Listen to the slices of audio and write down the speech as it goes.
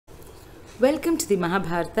Welcome to the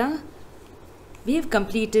Mahabharata. We have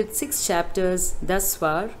completed 6 chapters thus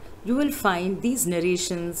far. You will find these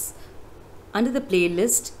narrations under the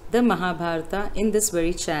playlist The Mahabharata in this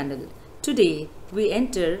very channel. Today we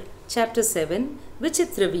enter chapter 7,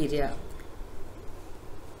 Vichitravirya.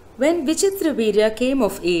 When Vichitravirya came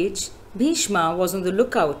of age, Bhishma was on the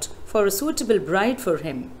lookout for a suitable bride for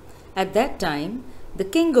him. At that time,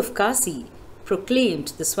 the king of Kasi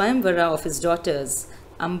proclaimed the Swayamvara of his daughters,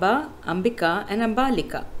 Amba, Ambika and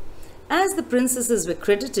Ambalika. As the princesses were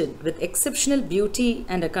credited with exceptional beauty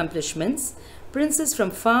and accomplishments, princes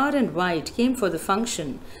from far and wide came for the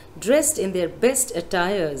function, dressed in their best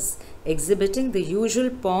attires, exhibiting the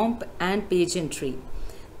usual pomp and pageantry.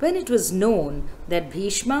 When it was known that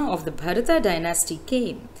Bhishma of the Bharata dynasty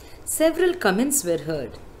came, several comments were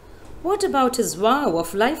heard. What about his vow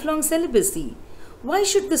of lifelong celibacy? Why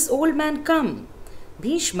should this old man come?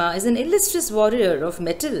 Bhishma is an illustrious warrior of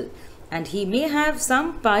mettle, and he may have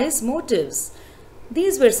some pious motives.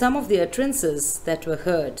 These were some of the utterances that were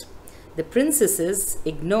heard. The princesses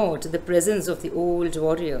ignored the presence of the old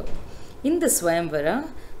warrior. In the Swayamvara,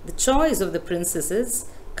 the choice of the princesses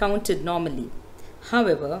counted normally.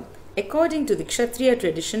 However, according to the Kshatriya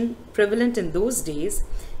tradition prevalent in those days,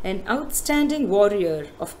 an outstanding warrior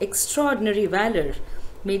of extraordinary valor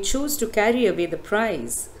may choose to carry away the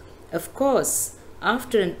prize. Of course,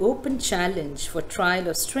 after an open challenge for trial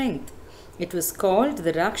of strength. It was called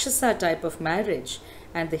the Rakshasa type of marriage,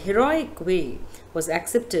 and the heroic way was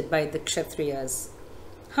accepted by the Kshatriyas.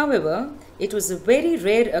 However, it was a very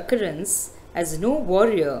rare occurrence, as no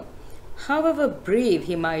warrior, however brave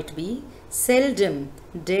he might be, seldom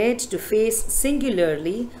dared to face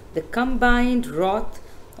singularly the combined wrath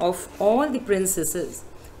of all the princesses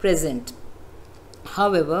present.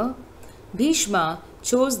 However, Bhishma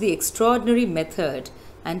chose the extraordinary method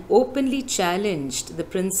and openly challenged the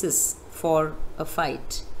princes for a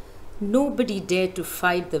fight. Nobody dared to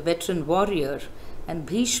fight the veteran warrior, and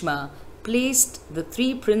Bhishma placed the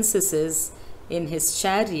 3 princesses in his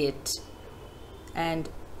chariot and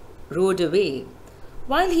rode away.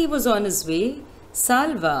 While he was on his way,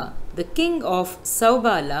 Salva, the king of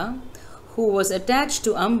Saubala, who was attached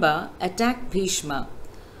to Amba, attacked Bhishma.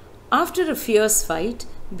 After a fierce fight,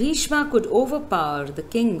 Bhishma could overpower the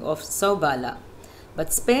king of Saubala,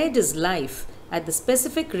 but spared his life at the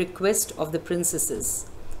specific request of the princesses.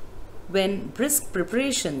 When brisk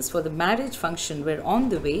preparations for the marriage function were on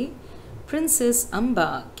the way, Princess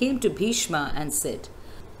Amba came to Bhishma and said,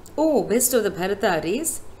 "O best of the Bharata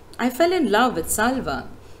race, I fell in love with Salva.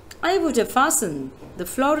 I would have fastened the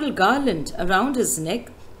floral garland around his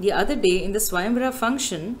neck the other day in the Swayamvara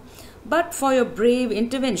function, but for your brave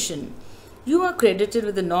intervention. You are credited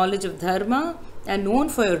with the knowledge of dharma and known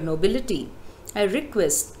for your nobility. I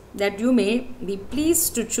request that you may be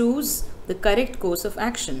pleased to choose the correct course of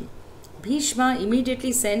action." Bhishma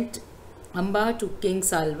immediately sent Amba to King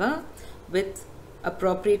Salva with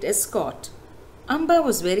appropriate escort. Amba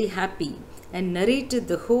was very happy and narrated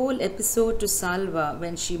the whole episode to Salva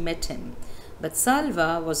when she met him. But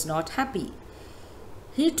Salva was not happy.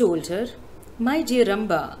 He told her, "My dear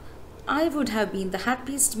Amba, I would have been the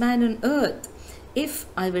happiest man on earth if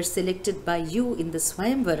I were selected by you in the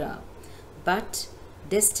Swayamvara, but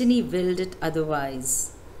destiny willed it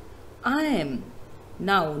otherwise. I am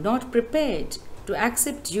now not prepared to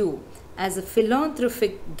accept you as a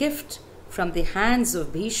philanthropic gift from the hands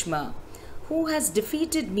of Bhishma, who has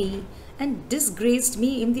defeated me and disgraced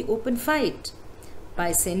me in the open fight.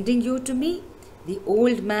 By sending you to me, the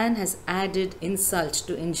old man has added insult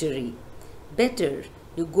to injury. Better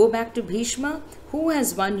you go back to Bhishma, who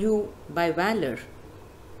has won you by valor."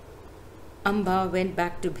 Amba went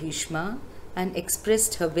back to Bhishma and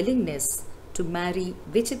expressed her willingness to marry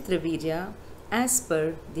Vichitravirya as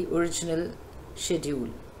per the original schedule.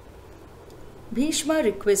 Bhishma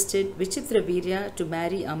requested Vichitravirya to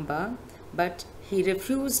marry Amba, but he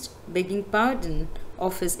refused, begging pardon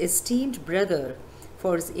of his esteemed brother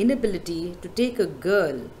for his inability to take a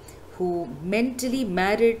girl who mentally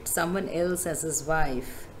married someone else as his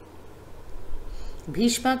wife.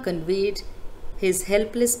 Bhishma conveyed his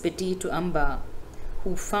helpless pity to Amba,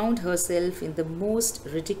 who found herself in the most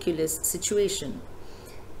ridiculous situation.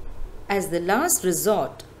 As the last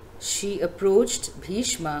resort, she approached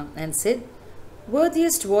Bhishma and said,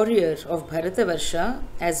 "Worthiest warrior of Bharatavarsha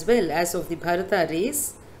as well as of the Bharata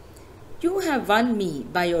race, you have won me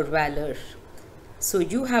by your valor, so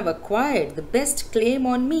you have acquired the best claim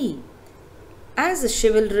on me. As a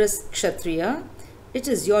chivalrous Kshatriya, it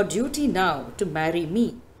is your duty now to marry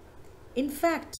me. In fact,